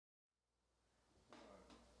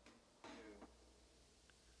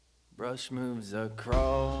Brush moves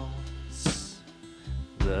across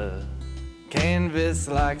the canvas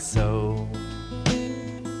like so,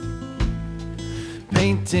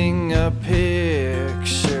 painting a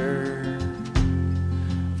picture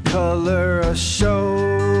of color, a show,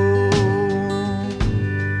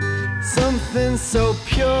 something so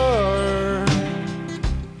pure.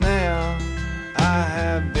 Now I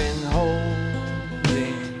have been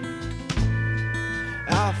holding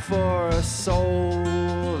out for a soul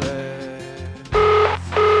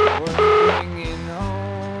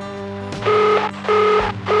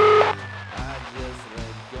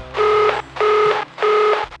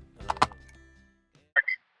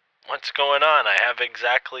What's going on? I have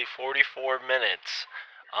exactly 44 minutes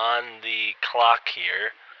on the clock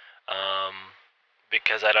here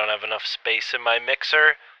because I don't have enough space in my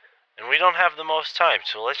mixer and we don't have the most time,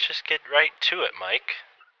 so let's just get right to it, Mike.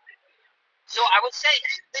 So I would say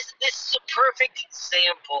this is a perfect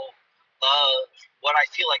example of what I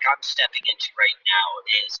feel like I'm stepping into right now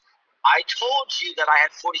is I told you that I had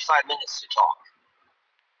 45 minutes to talk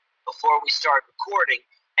before we start recording.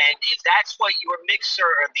 And if that's what your mixer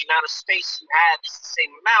or the amount of space you have is the same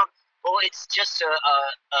amount, well, it's just a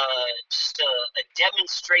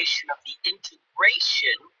demonstration of the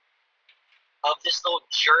integration of this little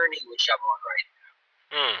journey which I'm on right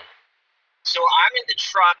now. So I'm in the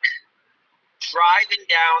truck driving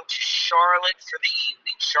down to Charlotte for the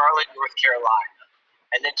evening, Charlotte, North Carolina.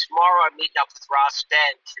 And then tomorrow I'm meeting up with Ross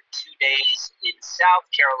Ben for 2 days in South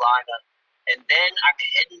Carolina. And then I'm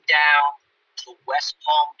heading down to West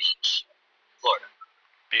Palm Beach, Florida.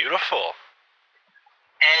 Beautiful.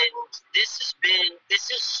 And this is,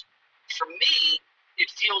 for me,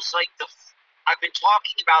 it feels like I've been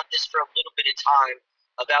talking about this for a little bit of time,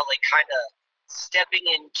 about like kind of stepping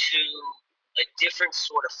into a different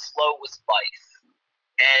sort of flow with life.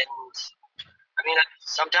 And I mean,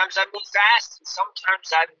 sometimes I move fast and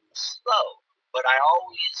sometimes I move slow, but I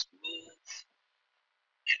always move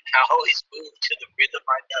to the rhythm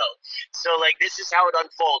I know. So like this is how it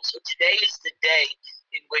unfolds. So today is the day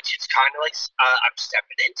in which it's kind of like I'm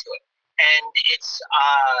stepping into it, and it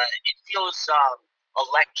feels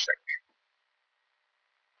electric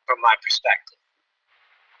from my perspective.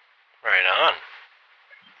 Right on.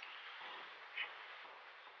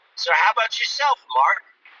 So how about yourself, Mark?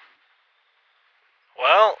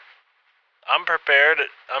 Well, I'm prepared.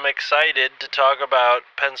 I'm excited to talk about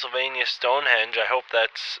Pennsylvania Stonehenge. I hope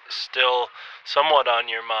that's still somewhat on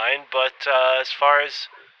your mind. But as far as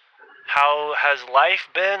how has life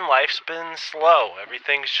been, life's been slow.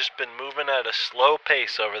 Everything's just been moving at a slow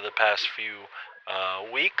pace over the past few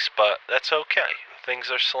weeks, but that's okay.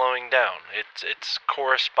 Things are slowing down. It's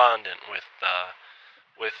correspondent with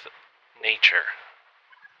nature.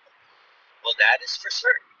 Well, that is for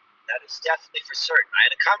certain. That is definitely for certain. I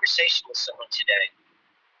had a conversation with someone today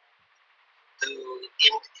who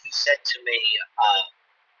said to me,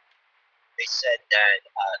 they said that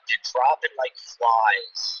they're dropping like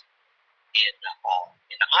flies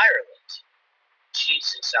in Ireland.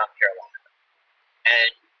 She's in South Carolina,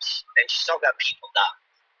 and she's talking about people dying.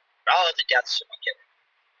 Oh, the deaths are beginning.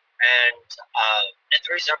 And the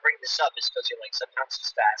reason I'm bringing this up is because you're like sometimes it's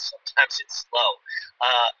fast, sometimes it's slow.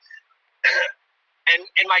 And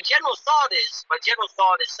my general thought is like, you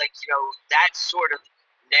know, that sort of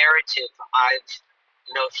narrative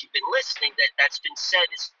if you've been listening, that's been said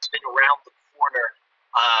it's been around the corner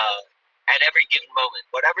at every given moment,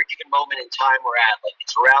 whatever given moment in time we're at, like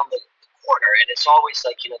it's around the corner, and it's always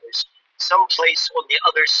like, you know, there's some place on the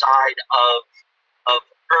other side of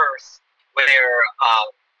Earth where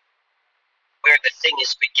the thing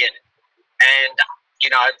is beginning. And you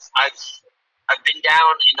know, I've been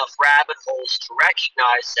down enough rabbit holes to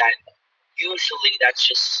recognize that usually that's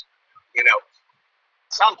just, you know,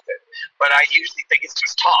 something. But I usually think it's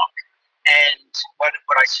just talk. And what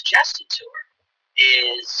I suggested to her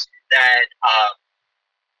is that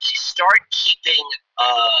she start keeping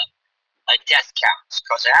a death count.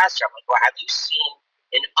 Because I asked her, I'm like, well, have you seen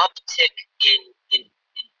an uptick in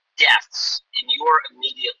deaths in your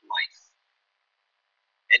immediate life?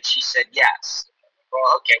 And she said yes.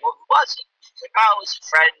 Well, okay, well, who was it? She's like, oh, it was a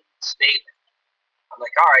friend's neighbor. I'm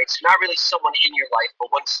like, all right, so not really someone in your life, but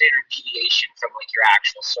one standard deviation from like your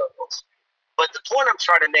actual circles. But the point I'm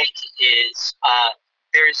trying to make is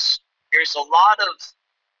there are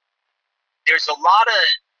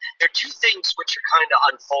two things which are kind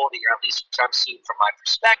of unfolding, or at least which I'm seeing from my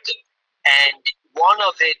perspective. And one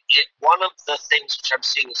of the things which I'm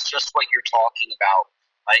seeing is just what you're talking about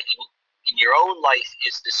in your own life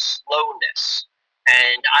is the slowness.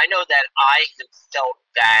 And I know that I have felt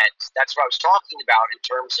that's what I was talking about in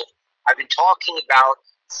terms of I've been talking about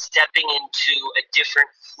stepping into a different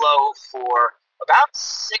flow for about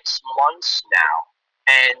 6 months now.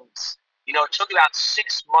 And, it took about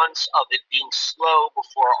 6 months of it being slow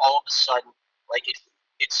before all of a sudden, like it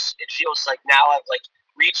feels like now I've like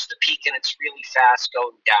reached the peak and it's really fast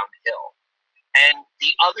going downhill. And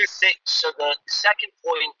the other thing, so the second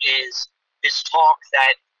point is this talk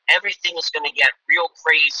that everything is going to get real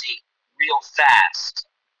crazy real fast.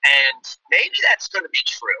 And maybe that's going to be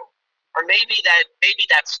true. Or maybe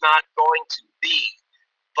that's not going to be.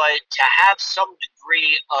 But to have some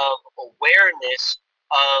degree of awareness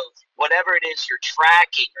of whatever it is you're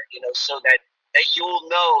tracking, or, so that you'll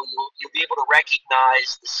know, you'll be able to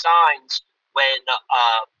recognize the signs when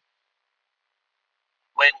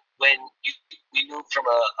we move from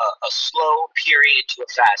a slow period to a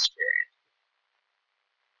fast period.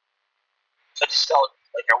 So I just felt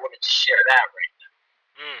like I wanted to share that right now.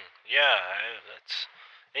 Yeah, that's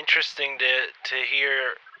interesting to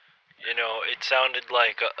hear. It sounded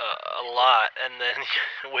like a lot, and then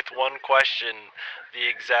with one question, the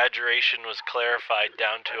exaggeration was clarified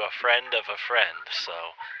down to a friend of a friend. So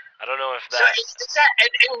I don't know if that. So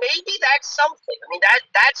and maybe that's something. I mean,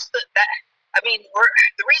 that's the. I mean,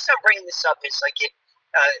 the reason I'm bringing this up is like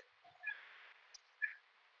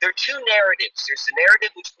there are two narratives. There's the narrative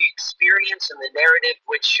which we experience, and the narrative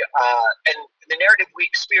which and the narrative we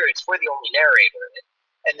experience. We're the only narrator of it,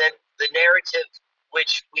 and then the narrative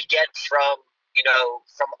which we get from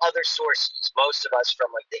from other sources. Most of us from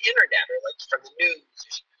like the internet or like from the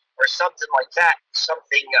news or something like that.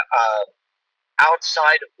 Something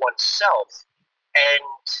outside of oneself,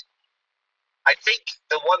 and I think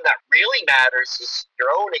the one that really matters is your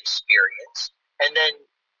own experience, and then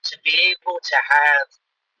to be able to have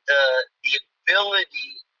the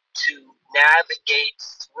ability to navigate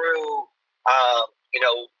through,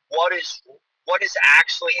 what is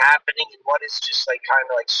actually happening and what is just like kind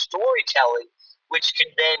of like storytelling, which can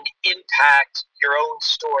then impact your own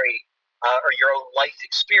story or your own life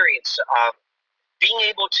experience. Being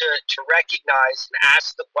able to recognize and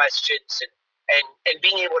ask the questions and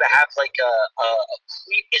being able to have like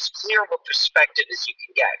as clear of a perspective as you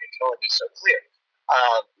can get, it can only be so clear,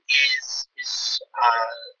 is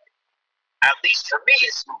at least for me,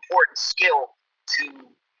 is an important skill to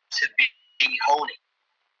be honing.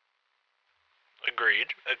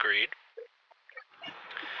 Agreed.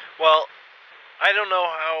 Well, I don't know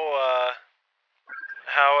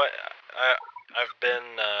how I've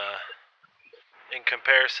been in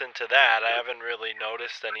comparison to that. I haven't really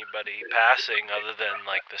noticed anybody passing other than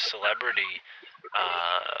like the celebrity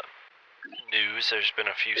news. There's been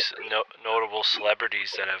a few notable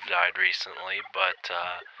celebrities that have died recently, but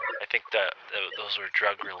I think that those were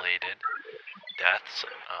drug-related deaths.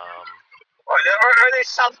 Are there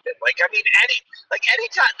something like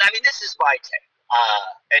anytime? I mean, this is my take.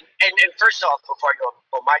 And first off, before I go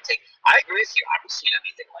on my take, I agree with you. I haven't seen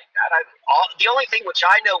anything like that. The only thing which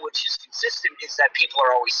I know which is consistent is that people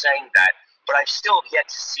are always saying that, but I've still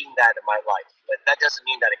yet to see that in my life. But that doesn't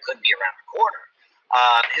mean that it couldn't be around the corner.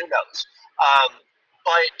 Who knows?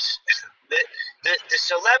 But the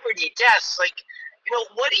celebrity deaths, like,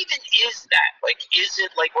 what even is that? Like, is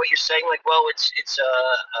it like what you're saying? Like, well, it's a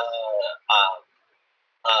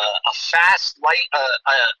fast light,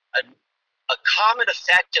 a common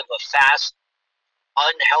effect of a fast,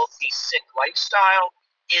 unhealthy, sick lifestyle?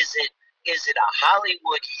 Is it a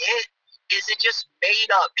Hollywood hit? Is it just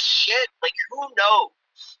made up shit? Like, who knows?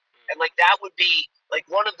 And like that would be like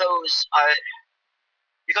one of those.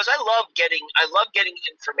 Because I love getting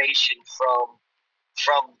information from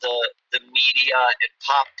the media and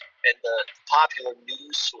the popular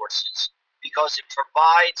news sources, because it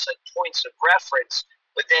provides like points of reference,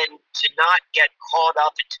 but then to not get caught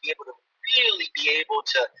up and to be able to really be able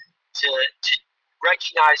to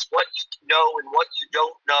recognize what you know and what you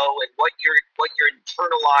don't know and what you're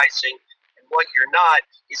internalizing and what you're not,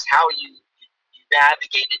 is how you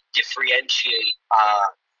navigate and differentiate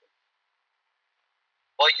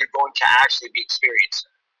what you're going to actually be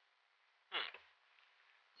experiencing.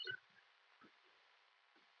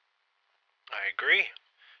 I agree.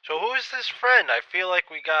 So who is this friend? I feel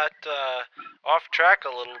like we got off track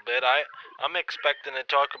a little bit. I'm expecting to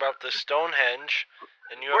talk about the Stonehenge,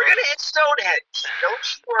 and we're gonna hit Stonehenge. Don't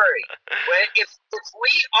you worry. If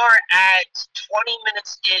we are at 20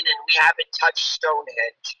 minutes in and we haven't touched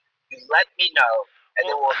Stonehenge, you let me know, and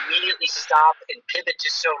then we'll immediately stop and pivot to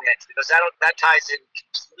Stonehenge, because that ties in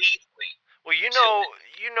completely. Well, you know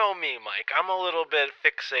me, Mike. I'm a little bit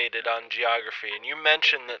fixated on geography, and you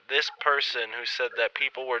mentioned that this person who said that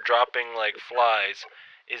people were dropping like flies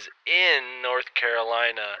is in North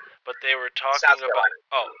Carolina, but they were talking South about. Carolina.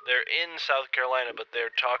 Oh, they're in South Carolina, but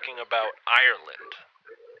they're talking about Ireland.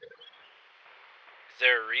 Is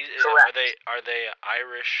there a reason? Correct. Are they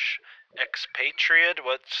Irish expatriate?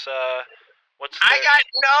 What's I their... got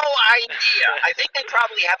no idea. I think they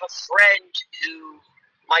probably have a friend who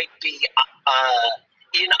might be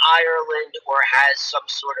in Ireland or has some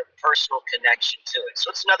sort of personal connection to it. So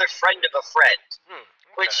it's another friend of a friend, Okay.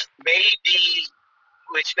 which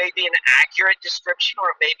may be an accurate description,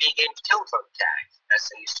 or it may be a game of telephone tag,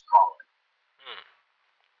 as they used to call it.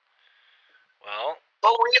 Well,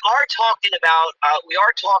 but we are talking about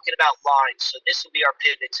lines. So this will be our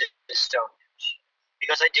pivot to Stonehenge,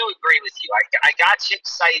 because I do agree with you. I got you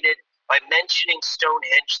excited by mentioning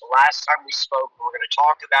Stonehenge the last time we spoke. We're going to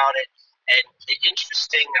talk about it and the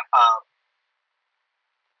interesting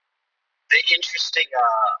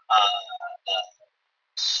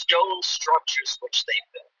stone structures which they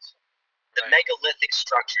built. The right. megalithic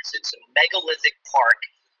structures. It's a megalithic park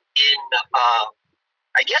in,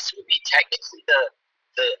 I guess it would be technically the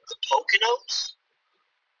Poconos.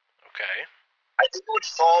 Okay. I think it would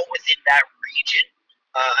fall within that region.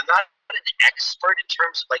 I'm not an expert in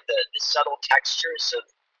terms of like the subtle textures of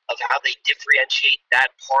how they differentiate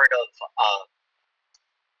that part of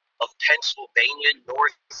Pennsylvania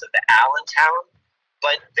north of Allentown,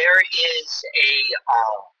 but there's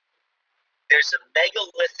a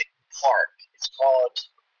megalithic park. It's called,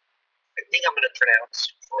 I think I'm going to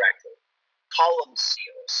pronounce it correctly,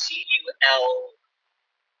 Columcille,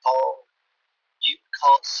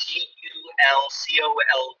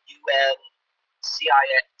 Culculum.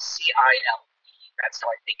 That's how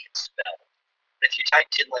I think it's spelled. If you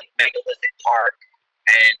typed in like megalithic park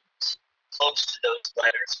and close to those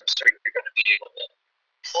letters, I'm certain you're going to be able to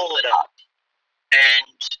pull it up.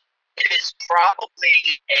 And it is probably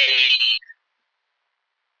a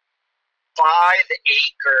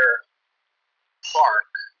 5-acre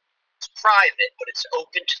park. It's private, but it's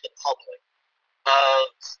open to the public,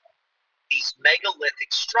 of these megalithic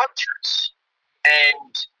structures.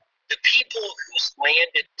 And the people whose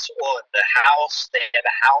land it's on, they have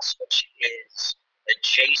a house which is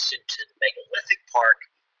adjacent to the megalithic park.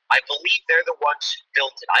 I believe they're the ones who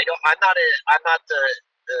built it. I'm not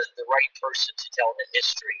the right person to tell the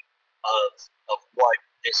history of what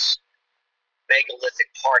this megalithic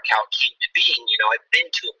park, how it came to being. I've been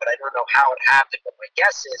to it, but I don't know how it happened. But my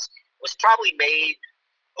guess is it was probably made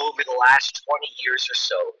over the last 20 years or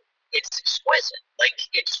so. It's exquisite. Like,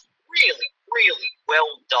 it's really, really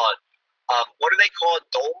well done. What are they called?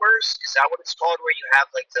 Dolmens? Is that what it's called? Where you have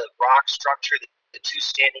like the rock structure, the two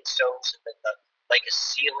standing stones, and then like a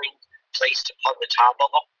ceiling placed upon the top of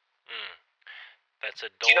them. That's a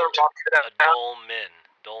Do you know what I'm talking about? A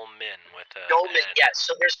dolmen with a dolmen. Yes.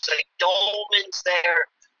 So there's like dolmens there,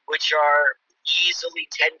 which are easily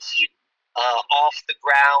 10 feet off the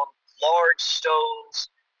ground. Large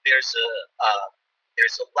stones. There's a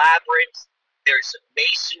labyrinth. There's a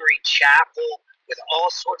masonry chapel with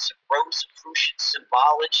all sorts of Rosicrucian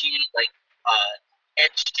symbology, like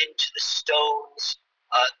etched into the stones.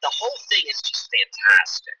 The whole thing is just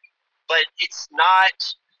fantastic. But it's not.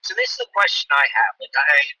 So this is the question I have. Like,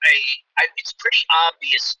 it's pretty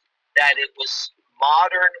obvious that it was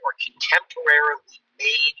modern or contemporarily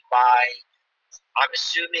made by, I'm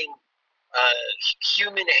assuming,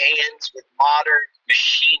 human hands with modern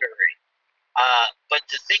machinery. But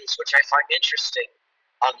the things which I find interesting,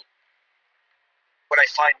 what I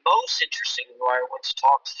find most interesting, and what I want to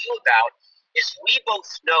talk to you about, is we both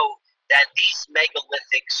know that these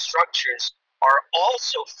megalithic structures are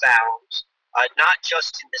also found not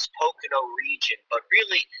just in this Pocono region, but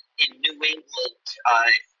really in New England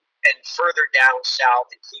and further down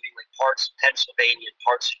south, including like parts of Pennsylvania and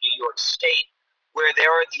parts of New York State, where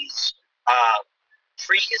there are these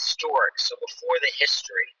prehistoric, so before the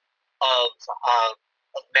history of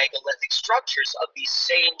megalithic structures of these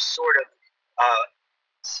same sort of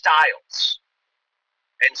styles.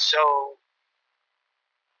 And so,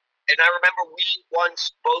 and I remember we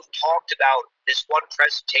once both talked about this one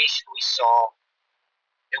presentation we saw.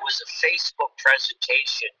 It was a Facebook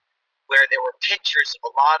presentation where there were pictures of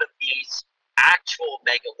a lot of these actual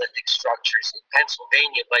megalithic structures in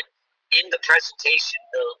Pennsylvania, but in the presentation,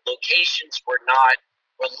 the locations were not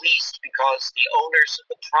released because the owners of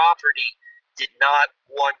the property did not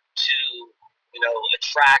want to,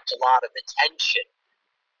 attract a lot of attention.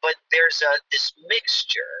 But there's this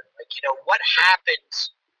mixture, like, what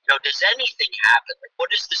happens? Does anything happen? Like, what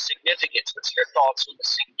is the significance? What's your thoughts on the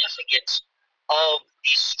significance of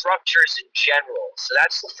these structures in general? So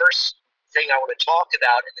that's the first thing I want to talk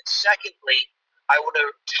about. And then secondly, I want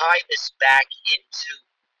to tie this back into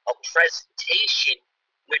a presentation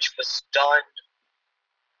which was done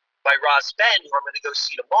by Ross Ben, who I'm going to go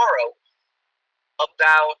see tomorrow,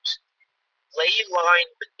 about ley line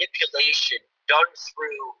manipulation done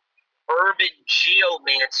through urban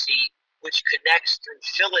geomancy, which connects through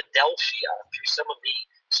Philadelphia, through some of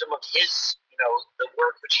his, the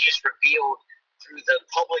work which he's revealed through the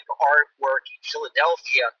public artwork in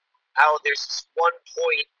Philadelphia. How there's this one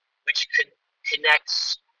point which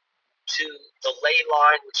connects to the ley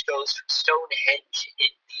line, which goes from Stonehenge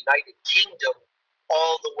in the United Kingdom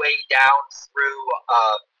all the way down through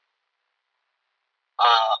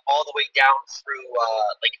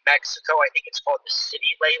like Mexico. I think it's called the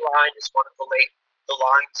City Ley Line is one of the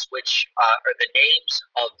lines which are the names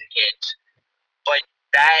of it. But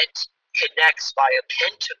that connects by a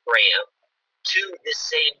pentagram to this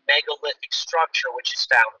same megalithic structure which is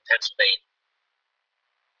found in Pennsylvania.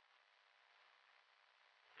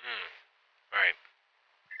 Right.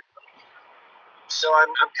 So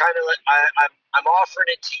I'm kind of like I'm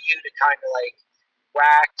offering it to you to kind of like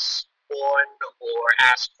wax on or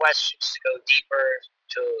ask questions to go deeper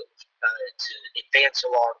to advance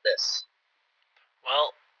along this.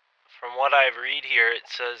 Well, from what I read here,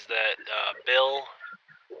 it says that Bill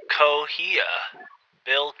Cohea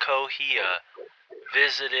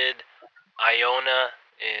visited Iona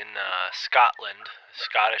in Scotland,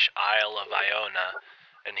 Scottish Isle of Iona,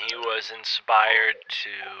 and he was inspired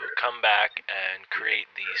to come back and create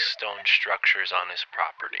these stone structures on his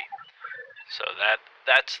property. So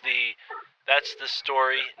that's the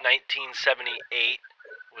story. 1978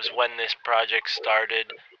 was when this project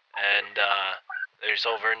started, and there's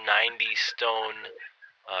over 90 stone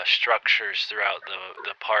structures throughout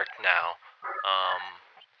the park now.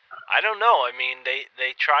 I don't know. I mean,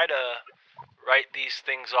 they try to write these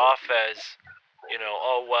things off as,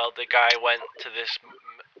 oh well, the guy went to this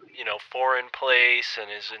foreign place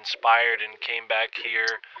and is inspired and came back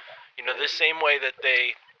here. The same way that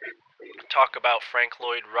they talk about Frank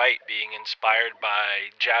Lloyd Wright being inspired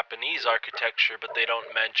by Japanese architecture, but they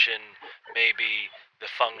don't mention maybe the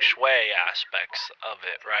feng shui aspects of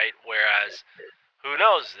it, right? Whereas, who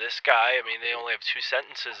knows, this guy, I mean, they only have 2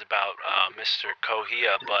 sentences about Mr.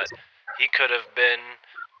 Cohea, but he could have been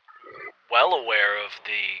well aware of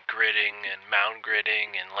the gridding and mound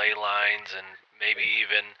gridding and ley lines, and maybe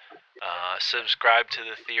even subscribe to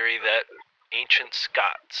the theory that ancient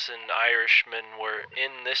Scots and Irishmen were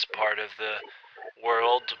in this part of the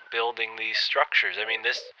world building these structures. I mean,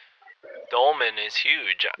 this dolmen is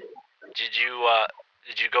huge. Did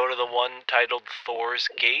you go to the one titled Thor's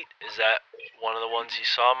Gate? Is that one of the ones you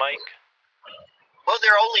saw, Mike? Well,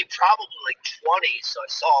 there are only probably like 20, so I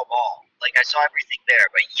saw them all. Like, I saw everything there,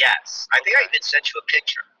 but yes. I think I even sent you a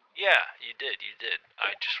picture. Yeah, you did.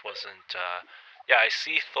 I just wasn't, yeah, I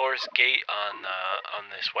see Thor's Gate on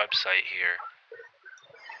this website here.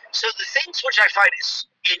 So the things which I find is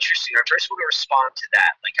interesting, I first want to respond to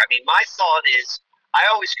that. Like, I mean, my thought is, I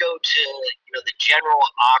always go to, the general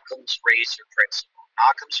Occam's razor principle.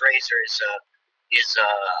 Occam's razor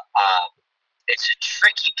it's a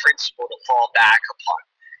tricky principle to fall back upon.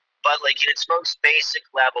 But like in its most basic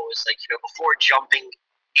level is like, before jumping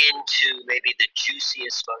into maybe the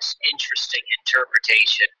juiciest, most interesting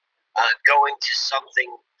interpretation, going to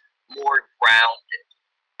something more grounded.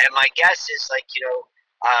 And my guess is like,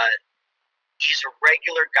 he's a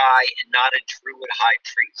regular guy and not a druid high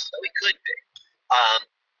priest. So he could be.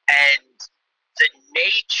 And the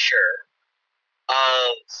nature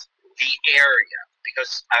of the area,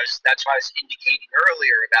 because that's why I was indicating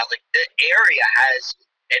earlier about like the area has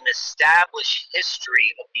an established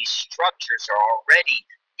history of these structures are already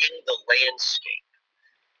in the landscape.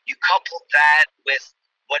 You couple that with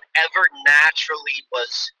whatever naturally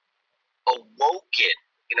was awoken,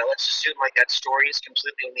 let's assume like that story is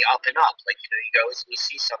completely on the up and up. Like, you go and you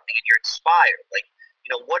see something and you're inspired. Like,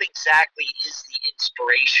 what exactly is the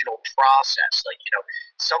inspirational process? Like,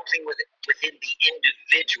 something within the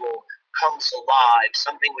individual comes alive,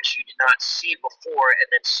 something which you did not see before, and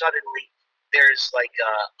then suddenly there's like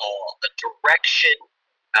a direction,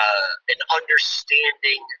 an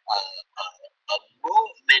understanding, a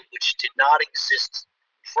movement which did not exist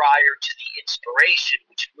prior to the inspiration,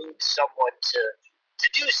 which moves someone to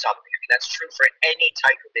do something. I mean, that's true for any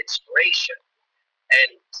type of inspiration.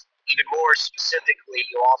 And even more specifically,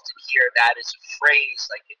 you often hear that as a phrase,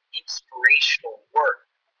 like an inspirational work,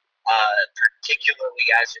 particularly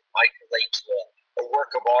as it might relate to a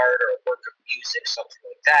work of art or a work of music, something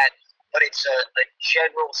like that. But it's a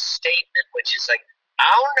general statement, which is like, I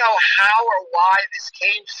don't know how or why this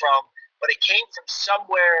came from, but it came from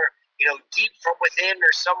somewhere, deep from within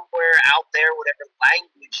or somewhere out there, whatever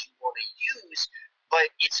language you want to use. but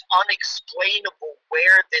it's unexplainable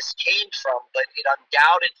where this came from. But it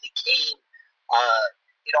undoubtedly came.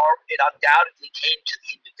 It undoubtedly came to the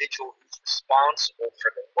individual who's responsible for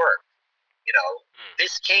the work.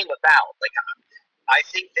 This came about. Like, I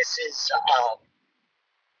think this is.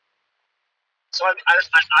 So I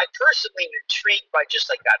personally am intrigued by just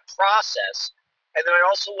like that process, and then I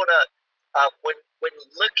also want to, when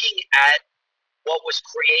looking at what was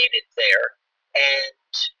created there,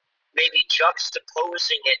 and maybe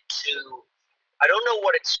juxtaposing it to, I don't know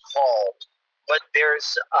what it's called, but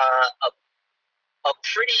there's a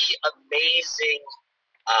pretty amazing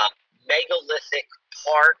megalithic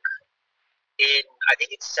park in, I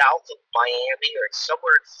think it's south of Miami or it's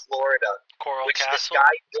somewhere in Florida, Coral which Castle? this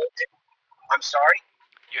guy built it. I'm sorry?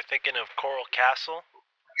 You're thinking of Coral Castle?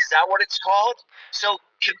 Is that what it's called? So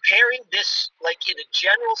comparing this, like in a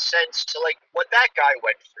general sense, to like what that guy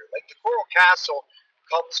went through, like the Coral Castle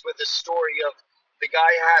comes with a story of the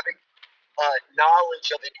guy having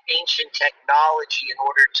knowledge of an ancient technology in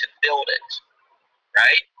order to build it,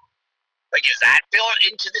 right? Like, is that built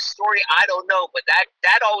into the story? I don't know, but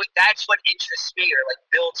that's what interests me, or like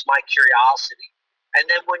builds my curiosity. And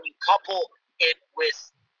then when you couple it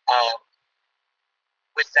with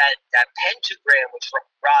that pentagram, which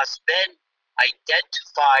Ross then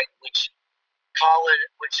identified, which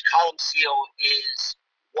Columcille is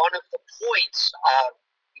one of the points.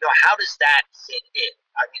 How does that fit in?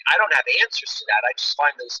 I mean, I don't have answers to that. I just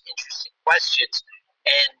find those interesting questions,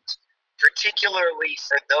 and particularly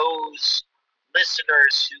for those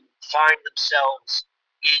listeners who find themselves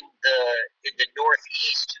in the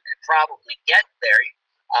Northeast who could probably get there.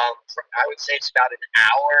 I would say it's about an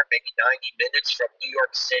hour, maybe 90 minutes from New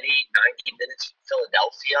York City, 90 minutes from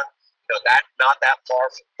Philadelphia. That not that far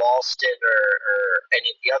from Boston or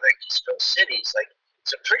any of the other East Coast cities. Like,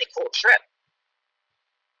 it's a pretty cool trip.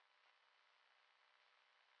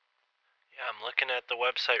 Yeah, I'm looking at the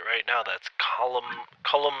website right now. That's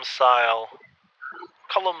Columcille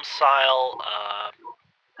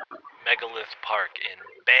Megalith Park in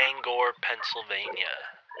Bangor, Pennsylvania.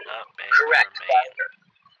 Not Bangor, Correct. Maine.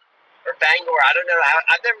 Or Bangor. I don't know how.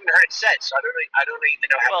 I've never heard it said, so I don't even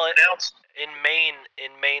know how to pronounce it. In Maine,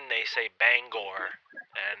 they say Bangor,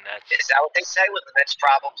 and that's. Is that what they say? Well, then that's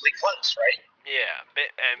probably close, right? Yeah,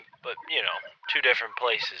 but two different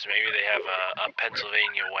places. Maybe they have a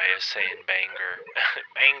Pennsylvania way of saying Bangor.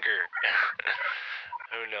 Bangor.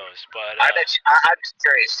 Who knows? But I'm just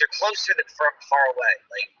curious. They're closer than far away.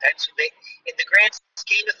 Like Pennsylvania, in the grand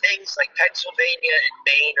scheme of things, like Pennsylvania and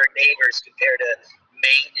Maine are neighbors compared to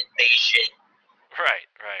Maine and Beijing. Right.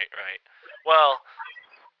 Well,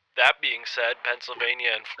 that being said,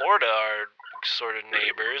 Pennsylvania and Florida are sort of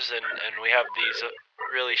neighbors, and we have these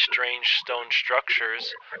really strange stone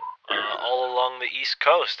structures all along the East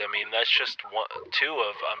Coast. I mean, that's just two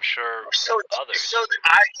of, I'm sure, others. So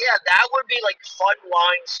that would be like fun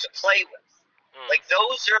lines to play with. Like,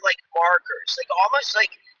 those are like markers, like almost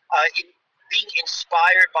like being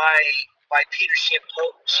inspired by Peter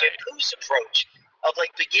Champous's approach of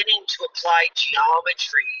like beginning to apply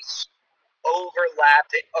geometries over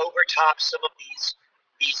top some of these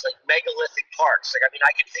like megalithic parks. Like, I mean,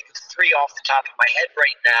 I can think of three off the top of my head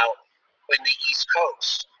right now in the East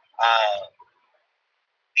Coast.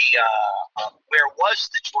 Where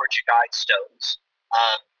was the Georgia Guidestones,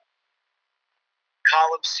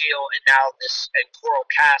 Columcille, and now and Coral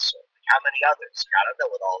Castle. How many others? I don't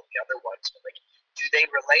know what all the other ones, but like, do they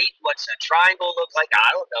relate? What's a triangle look like?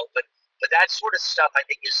 I don't know, but that sort of stuff I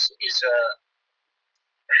think is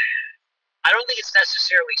I don't think it's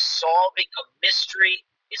necessarily solving a mystery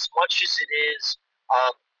as much as it is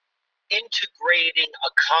integrating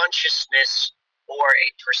a consciousness or a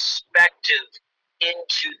perspective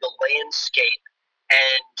into the landscape.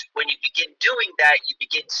 And when you begin doing that, you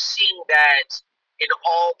begin seeing that in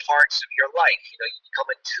all parts of your life. You become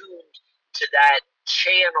attuned to that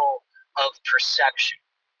channel of perception.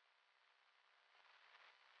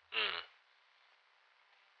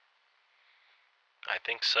 I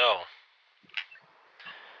think so.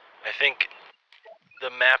 I think the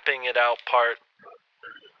mapping it out part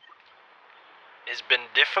has been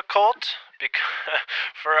difficult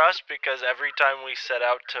for us, because every time we set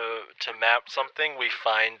out to map something, we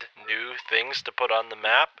find new things to put on the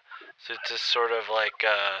map. So it's just sort of like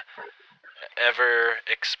a ever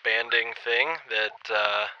expanding thing that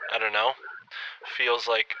I don't know, feels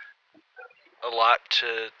like a lot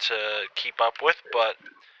to keep up with. But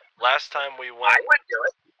last time we went, I would do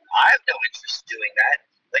it. I have no interest in doing that.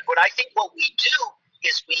 Like, what we do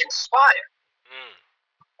is we inspire,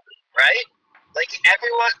 right? Like,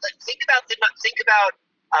 everyone, like, think about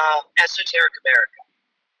Esoteric America.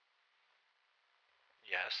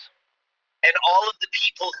 Yes. And all of the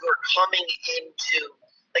people who are coming into,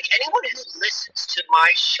 like anyone who listens to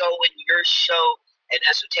my show and your show and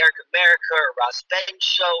Esoteric America or Ross Ben's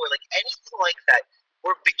show or like anything like that,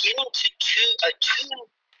 we're beginning to attune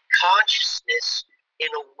consciousness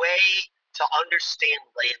in a way to understand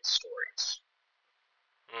land stories.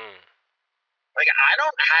 Mm. Like I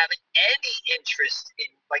don't have any interest in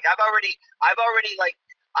like I've already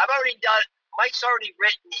done. Mike's already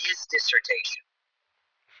written his dissertation,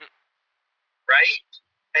 right?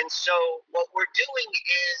 And so what we're doing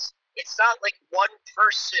is it's not like one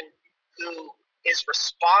person who is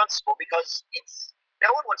responsible because it's no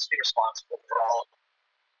one wants to be responsible for all of it.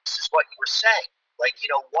 This is what you were saying. Like,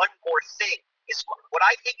 one more thing is what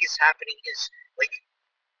I think is happening is like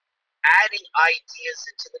adding ideas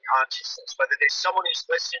into the consciousness, whether there's someone who's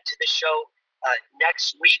listening to the show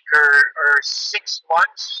next week or 6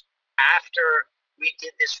 months after we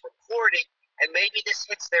did this recording, and maybe this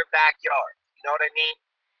hits their backyard. You know what I mean?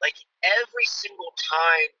 Like every single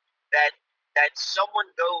time that someone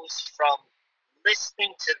goes from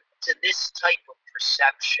listening to this type of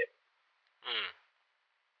perception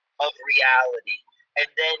of reality, and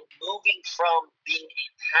then moving from being a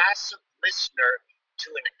passive listener to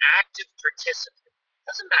an active participant.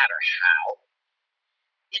 Doesn't matter how.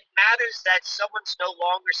 It matters that someone's no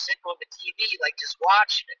longer sitting on the TV, like just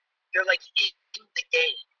watching it. They're like in the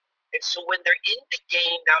game. And so when they're in the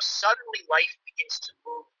game, now suddenly life begins to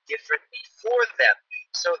move differently for them.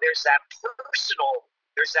 So there's that personal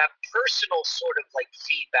sort of like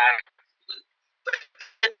feedback loop. But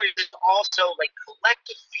then there's also like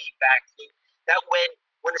collective feedback loop that when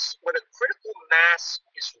a critical mass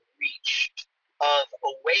is reached of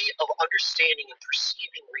a way of understanding and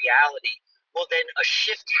perceiving reality, well, then a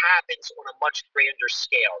shift happens on a much grander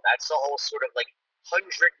scale. That's the whole sort of like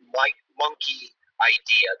 100-monkey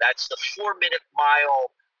idea. That's the 4-minute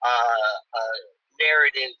mile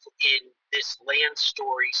narrative in this land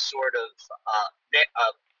story sort of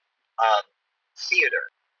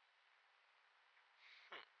theater.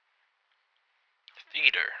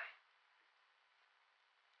 Theater.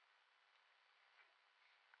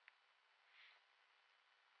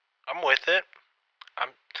 I'm with it.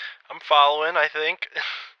 I'm following, I think.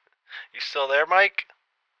 You still there, Mike?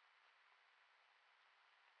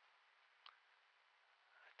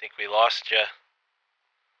 I think we lost you.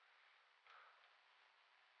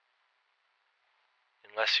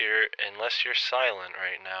 Unless you're silent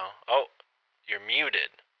right now. Oh, you're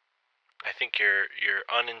muted. I think you're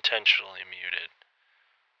unintentionally muted.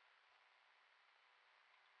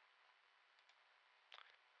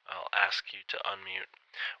 I'll ask you to unmute.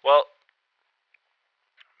 Well,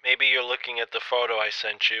 maybe you're looking at the photo I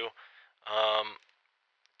sent you.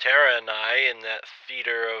 Tara and I, in that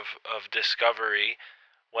theater of discovery,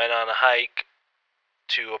 went on a hike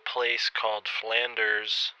to a place called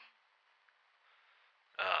Flanders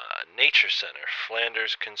Nature Center,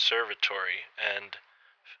 Flanders Conservatory, and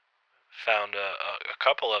found a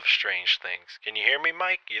couple of strange things. Can you hear me,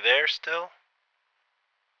 Mike? You there still?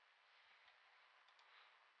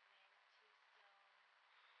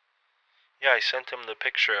 Yeah, I sent him the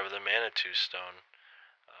picture of the Manitou Stone.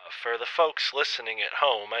 For the folks listening at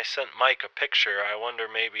home, I sent Mike a picture. I wonder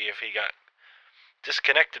maybe if he got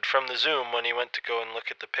disconnected from the Zoom when he went to go and look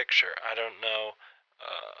at the picture. I don't know.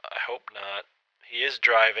 I hope not. He is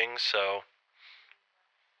driving, so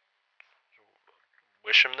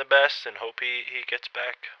wish him the best and hope he gets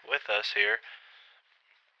back with us here.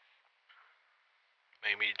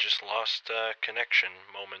 Maybe he just lost connection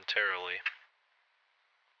momentarily.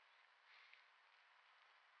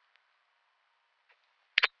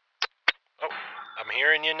 Oh, I'm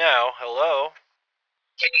hearing you now. Hello?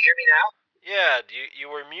 Can you hear me now? Yeah, you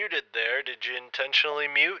were muted there. Did you intentionally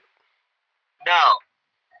mute? No.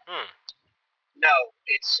 No,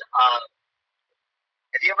 it's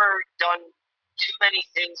have you ever done too many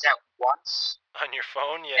things at once? On your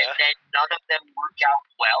phone, yeah. And then none of them work out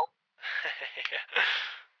well? Yeah.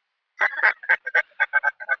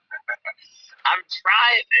 I'm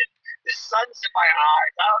driving. The sun's in my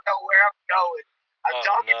eyes. I don't know where I'm going. I'm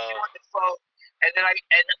talking to you on the phone, and then I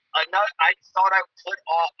thought I put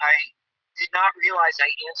off. I did not realize I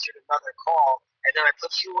answered another call, and then I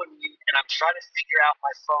put you on mute, and I'm trying to figure out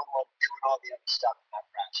my phone while I'm doing all the other stuff in my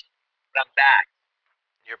crashing. But I'm back.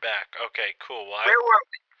 You're back. Okay, cool. Well, where were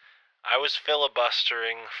we? I was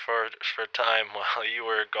filibustering for time while you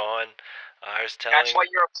were gone. That's why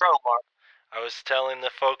you're a pro, Mark. I was telling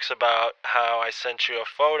the folks about how I sent you a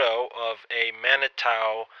photo of a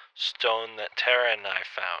Manitou stone that Tara and I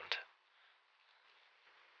found.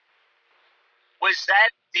 Was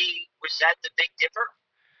that the Big Dipper?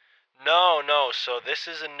 No. So this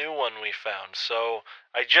is a new one we found. So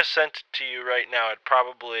I just sent it to you right now.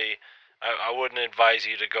 I wouldn't advise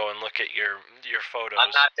you to go and look at your photos. I'm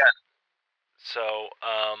not done. So,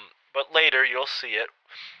 but later you'll see it.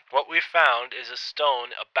 What we found is a stone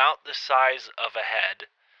about the size of a head,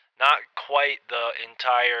 not quite the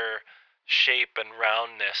entire shape and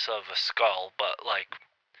roundness of a skull, but like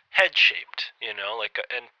head shaped, and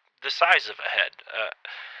the size of a head.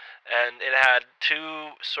 And it had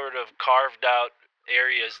two sort of carved out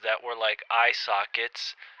areas that were like eye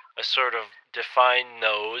sockets, a sort of defined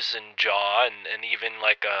nose and jaw, and even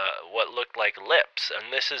like what looked like lips.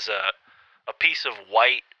 And this is a piece of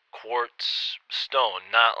white quartz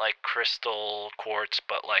stone, not like crystal quartz,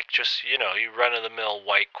 but like just, you run of the mill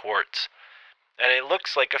white quartz. And it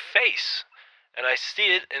looks like a face. And I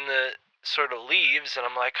see it in the sort of leaves, and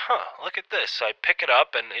I'm like, huh, look at this. So I pick it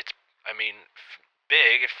up, and it's,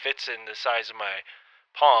 big. It fits in the size of my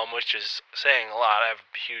palm, which is saying a lot. I have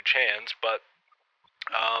huge hands, but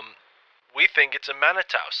we think it's a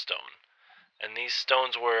Manitow stone. And these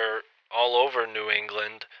stones were all over New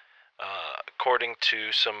England, according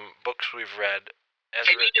to some books we've read.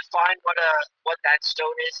 Can you define what that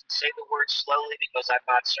stone is and say the word slowly, because I'm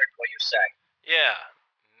not certain what you're saying? Yeah,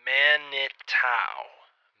 Manitow.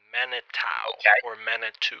 Okay. Or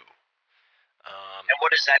Manitou. And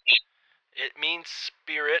what does that mean? It means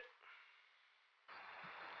spirit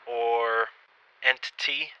or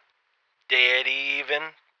entity, deity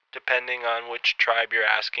even, depending on which tribe you're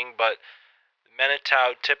asking, but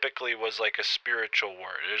Manitow typically was like a spiritual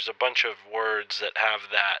word. There's a bunch of words that have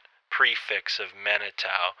that prefix of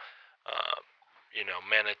Manitow.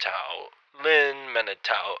 Manitow Lin,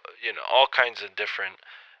 Manitow, all kinds of different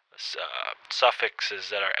suffixes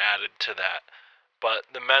that are added to that. But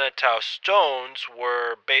the Manitow stones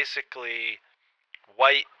were basically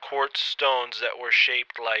white quartz stones that were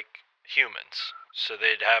shaped like humans. So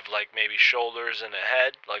they'd have like maybe shoulders and a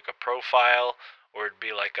head, like a profile, or it'd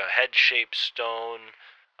be like a head-shaped stone,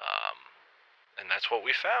 and that's what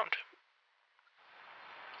we found.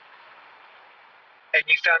 And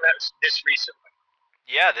you found that this recently?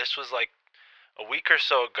 Yeah, this was like a week or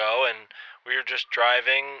so ago, and we were just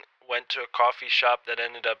driving, went to a coffee shop that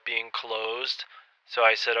ended up being closed. So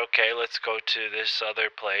I said, okay, let's go to this other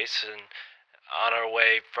place, and on our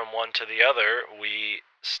way from one to the other, we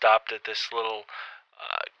stopped at this little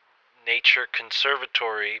nature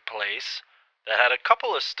conservatory place that had a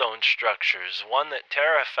couple of stone structures. One that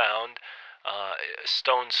Tara found, a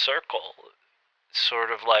stone circle,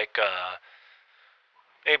 sort of like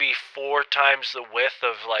maybe 4 times the width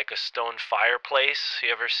of like a stone fireplace.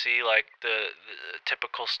 You ever see like the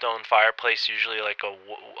typical stone fireplace, usually like a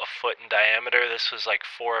foot in diameter? This was like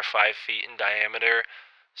 4 or 5 feet in diameter.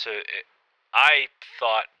 So I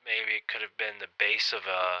thought maybe it could have been the base of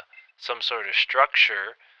some sort of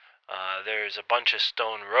structure. There's a bunch of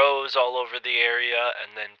stone rows all over the area,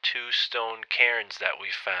 and then 2 stone cairns that we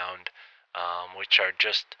found, which are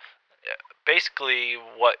just basically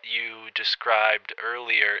what you described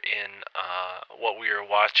earlier in what we were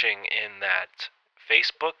watching in that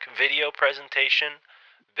Facebook video presentation.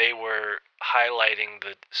 They were highlighting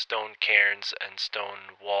the stone cairns and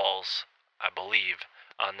stone walls, I believe,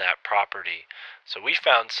 on that property. So we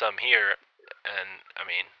found some here, and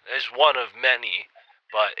there's one of many,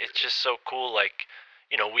 but it's just so cool. Like,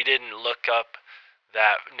 we didn't look up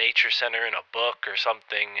that nature center in a book or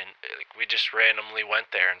something, and like, we just randomly went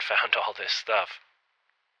there and found all this stuff.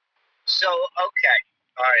 So, okay,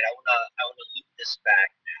 all right, I wanna loop this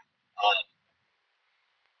back now.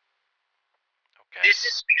 Okay. This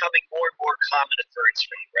is becoming more and more common occurrence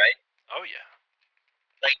for you, right? Oh yeah.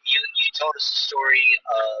 Like you told us the story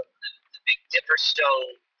of the Big Dipper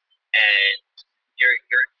stone, and you're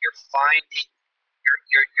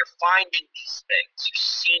finding these things, you're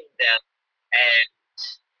seeing them, and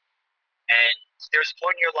there's a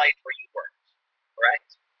point in your life where you weren't,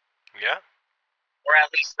 correct? Yeah. Or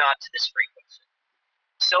at least not to this frequency.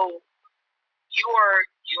 So you're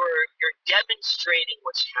demonstrating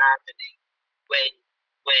what's happening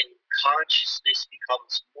when consciousness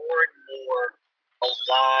becomes more and more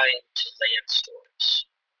aligned to land stories.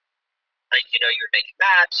 Like, you're making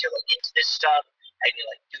maps, you're like into this stuff, and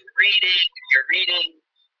you're like you're reading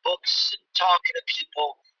books and talking to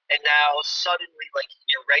people, and now suddenly, like in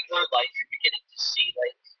your regular life, you're beginning to see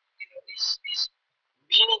like these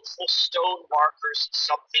meaningful stone markers,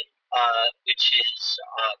 something which is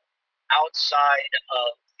outside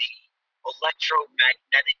of the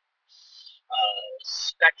electromagnetic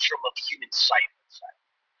spectrum of human sight,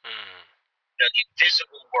 the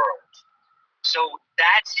invisible world. So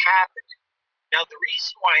that's happening. Now, the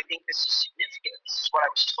reason why I think this is significant, this is what I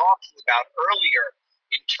was talking about earlier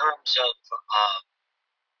in terms of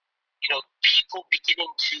people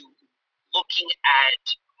beginning to looking at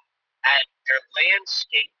their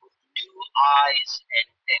landscape with new eyes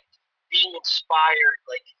and being inspired,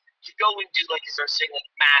 like to go and do, like as I was saying,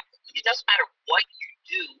 like math. It doesn't matter what you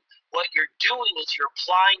do. What you're doing is you're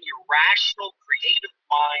applying your rational, creative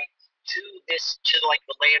mind to like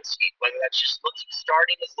the landscape, whether that's just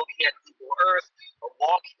starting as looking at Google Earth or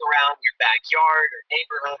walking around your backyard or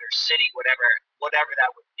neighborhood or city, whatever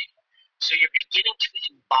that would be. So you're beginning to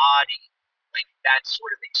embody like that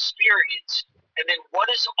sort of experience. And then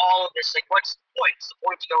what is all of this? Like, what's the point? Is the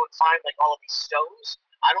point to go and find like all of these stones?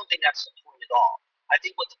 I don't think that's the point at all. I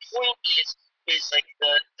think what the point is like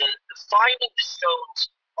the finding the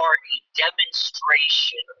stones are a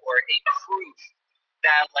demonstration or a proof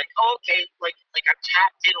that like, oh, okay, like I'm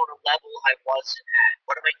tapped in on a level I wasn't at.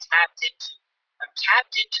 What am I tapped into? I'm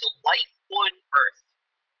tapped into life on Earth.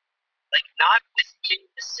 Like not within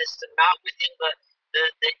the system, not within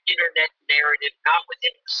the internet narrative, not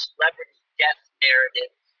within the celebrity death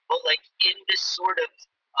narrative, but like in this sort of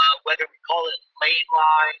whether we call it ley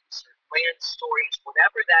lines or land stories,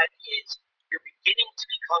 whatever that is, you're beginning to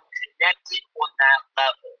become connected on that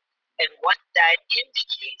level. And what that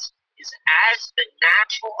indicates is as the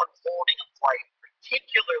natural unfolding of life,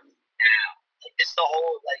 particularly now, like this the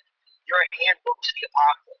whole like your handbook to the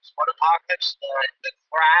apocalypse. What apocalypse? The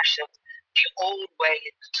crash of the old way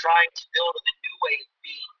and trying to build a new way of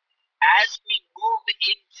being. As we move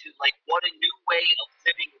into like what a new way of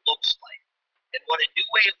living looks like, and what a new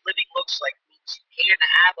way of living looks like means you can't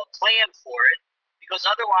have a plan for it, because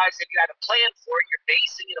otherwise, if you had a plan for it, you're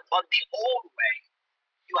basing it upon the old way.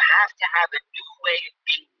 You have to have a new way of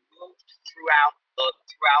being moved throughout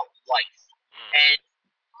life, and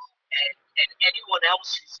anyone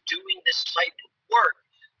else who's doing this type of work,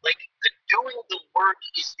 like doing the work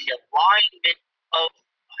is the alignment of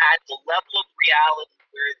at the level of reality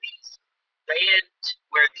where these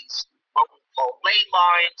what we call ley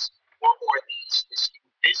lines or this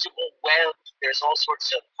invisible web. There's all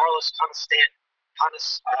sorts of Carlos Castaneda, how do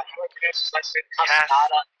I pronounce his last name?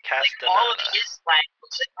 Castaneda. Like all of his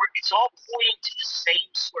language, like it's all pointing to the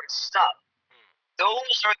same sort of stuff.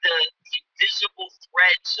 Those are the invisible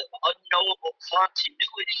threads of unknowable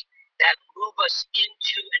continuity that move us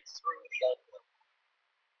into and through the unknown.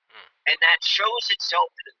 And that shows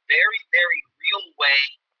itself in a very, very real way,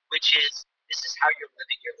 which is this is how you're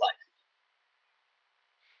living your life.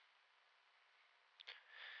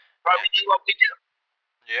 Why we do what we do.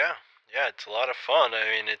 Yeah, it's a lot of fun.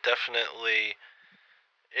 I mean, it definitely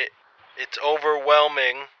it's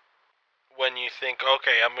overwhelming when you think,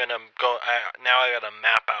 okay, I'm gonna go. Now I gotta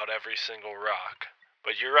map out every single rock.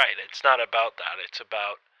 But you're right. It's not about that. It's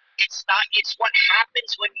about. It's not. It's what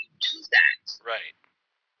happens when you do that. Right.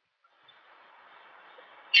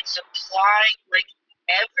 It's applying. Like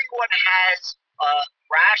everyone has a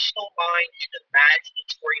rational mind and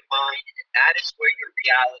imaginatory mind, and that is where your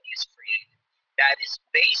reality is created. That is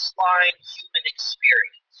baseline human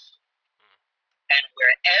experience. And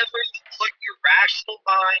wherever you put your rational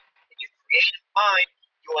mind and your creative mind,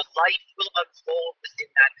 your life will unfold within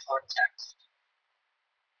that context.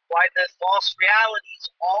 Why the false reality is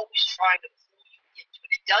always trying to pull you into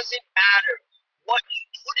it. It doesn't matter what you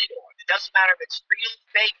put it on. It doesn't matter if it's real,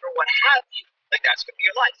 fake, or what have you. Like that's going to be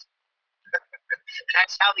your life.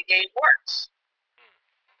 That's how the game works.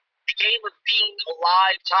 The game of being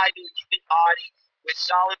alive, tied to a human body with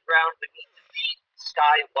solid ground beneath the feet,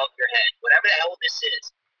 sky above your head. Whatever the hell this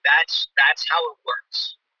is, that's how it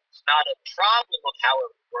works. It's not a problem of how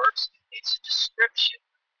it works. It's a description.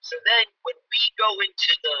 So then when we go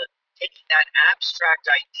into taking that abstract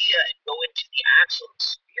idea and go into the actual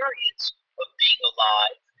experience of being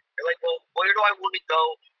alive, you're like, well, where do I want to go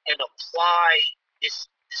and apply this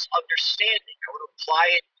understanding? I want to apply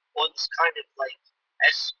it on this kind of like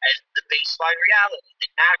as the baseline reality, the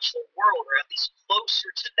natural world, or at least closer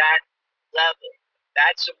to that level.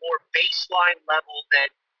 That's a more baseline level than,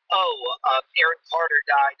 Aaron Carter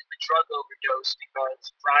died of a drug overdose because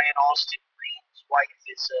Brian Austin Green's wife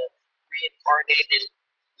is a reincarnated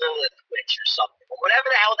Lilith witch or something, or whatever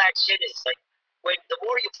the hell that shit is. Like, when the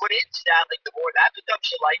more you put into that, like the more that becomes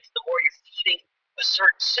your life, the more you're feeding a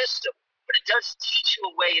certain system. But it does teach you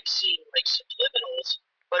a way of seeing like subliminals,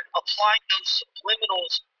 but applying those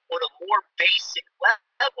subliminals on a more basic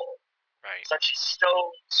level, right, such as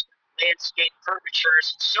stones, landscape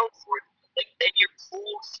curvatures, and so forth. Like then you're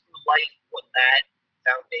pulled through life on that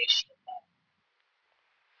foundation.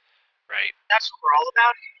 Right. That's what we're all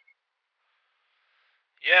about here.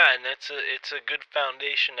 Yeah, and it's a good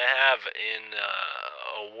foundation to have in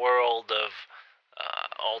a world of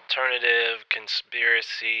alternative,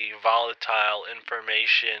 conspiracy, volatile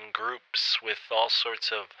information groups with all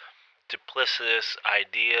sorts of duplicitous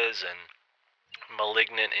ideas and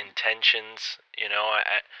malignant intentions.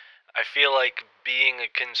 I feel like being a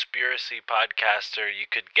conspiracy podcaster, you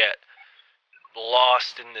could get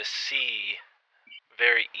lost in the sea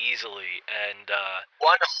very easily, and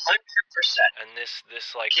 100%.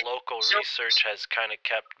 this like local So, research has kind of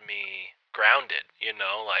kept me grounded.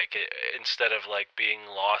 Like instead of like being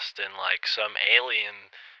lost in like some alien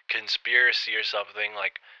conspiracy or something,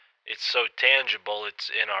 like it's so tangible. It's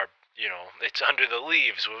in our, it's under the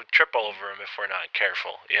leaves. We'll trip over them if we're not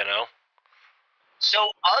careful.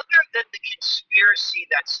 so other than the conspiracy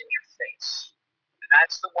that's in your face, and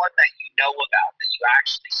that's the one that you know about, that you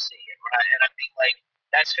actually see, and I think like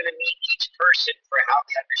that's going to meet each person for how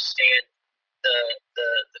they understand the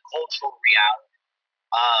the cultural reality.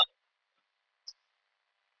 Um,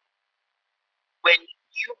 when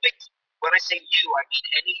when I say you, I mean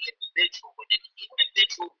any individual. When an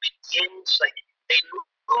individual begins, like they move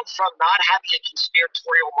from not having a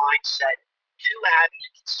conspiratorial mindset to having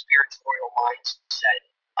a conspiratorial mindset,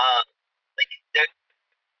 um, like there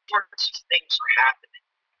sorts of things are happening.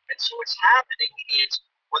 And so what's happening is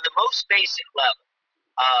on the most basic level,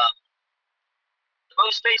 um,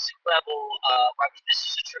 I mean, this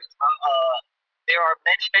is the truth. There are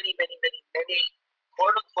many, many, many, many, many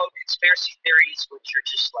quote unquote conspiracy theories which are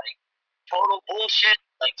just like total bullshit,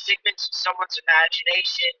 like figments of someone's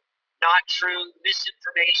imagination, not true,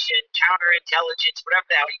 misinformation, counterintelligence, whatever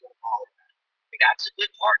the hell you want to call it. I think that's a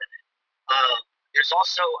good part of it. There's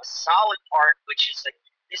also a solid part, which is like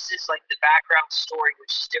this is like the background story,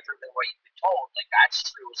 which is different than what you've been told. Like that's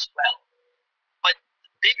true as well. But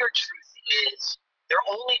the bigger truth is they're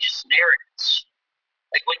only just narratives.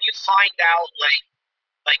 Like when you find out like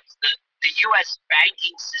the US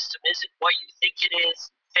banking system isn't what you think it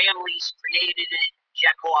is, families created it in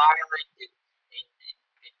Jekyll Island in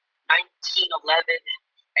 1911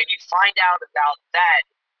 and you find out about that,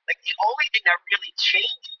 like the only thing that really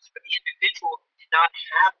changes for the individual who did not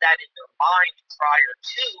have that in their mind prior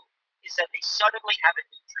to is that they suddenly have a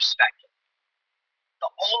new perspective.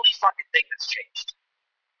 The only fucking thing that's changed.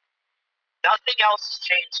 Nothing else has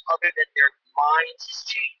changed other than their minds has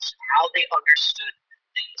changed, how they understood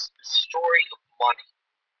the story of money.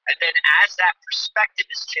 And then as that perspective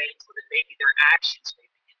has changed, well, then maybe their actions may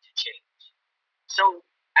begin to change. So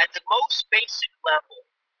at the most basic level,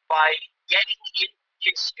 by getting in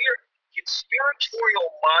conspiratorial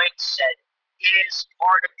mindset is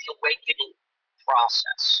part of the awakening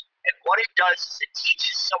process. And what it does is it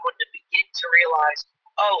teaches someone to begin to realize,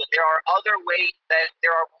 oh, there are other ways, that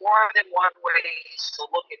there are more than one ways to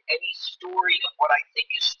look at any story of what I think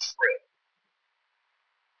is true.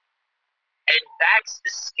 And that's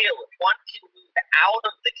the skill. If one can move out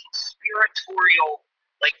of the conspiratorial,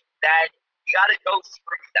 like that, you got to go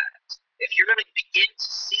through that. If you're going to begin to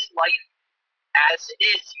see life as it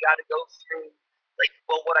is, you got to go through, like,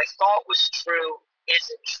 well, what I thought was true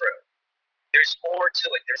isn't true. There's more to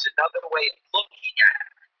it. There's another way of looking at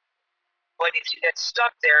it. But if you get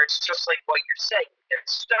stuck there, it's just like what you're saying. You get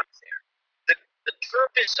stuck there. The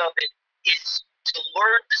purpose of it is to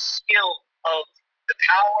learn the skill of the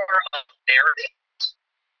power of narrative,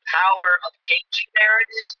 power of ancient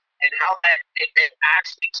narratives, and how that and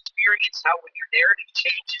actually experience how when your narrative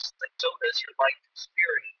changes, like so does your life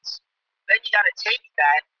experience. Then you got to take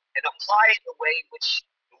that and apply it the way in which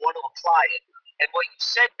you want to apply it. And what you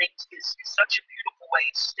said is such a beautiful way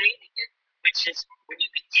of stating it, which is when you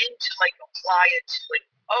begin to like apply it to like,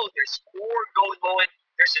 oh, there's more going on.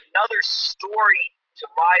 There's another story to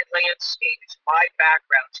my landscape, to my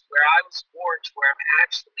background, to where I was born, to where I'm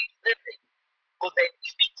actually living. Well, then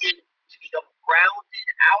you begin to become grounded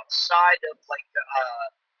outside of like the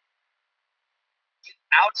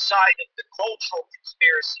outside of the cultural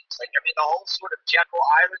conspiracies. Like I mean, the whole sort of Jekyll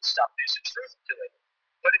Island stuff. There's a truth to it,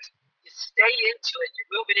 but if you stay into it,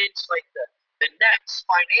 you're moving into like the next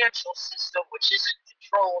financial system, which isn't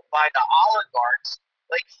controlled by the oligarchs.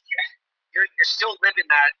 Like you're still living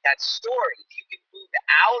that story. If you can move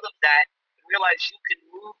out of that and realize you can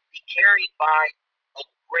be carried by a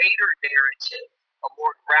greater narrative, a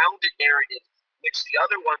more grounded narrative, which the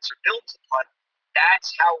other ones are built upon.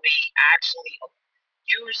 That's how we actually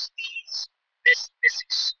use this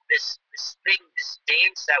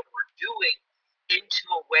dance that we're doing into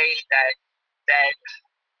a way that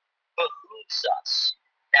behooves us,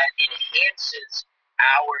 that enhances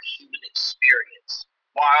our human experience,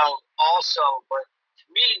 while also, but to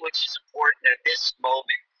me, which is important at this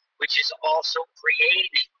moment, which is also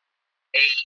creating a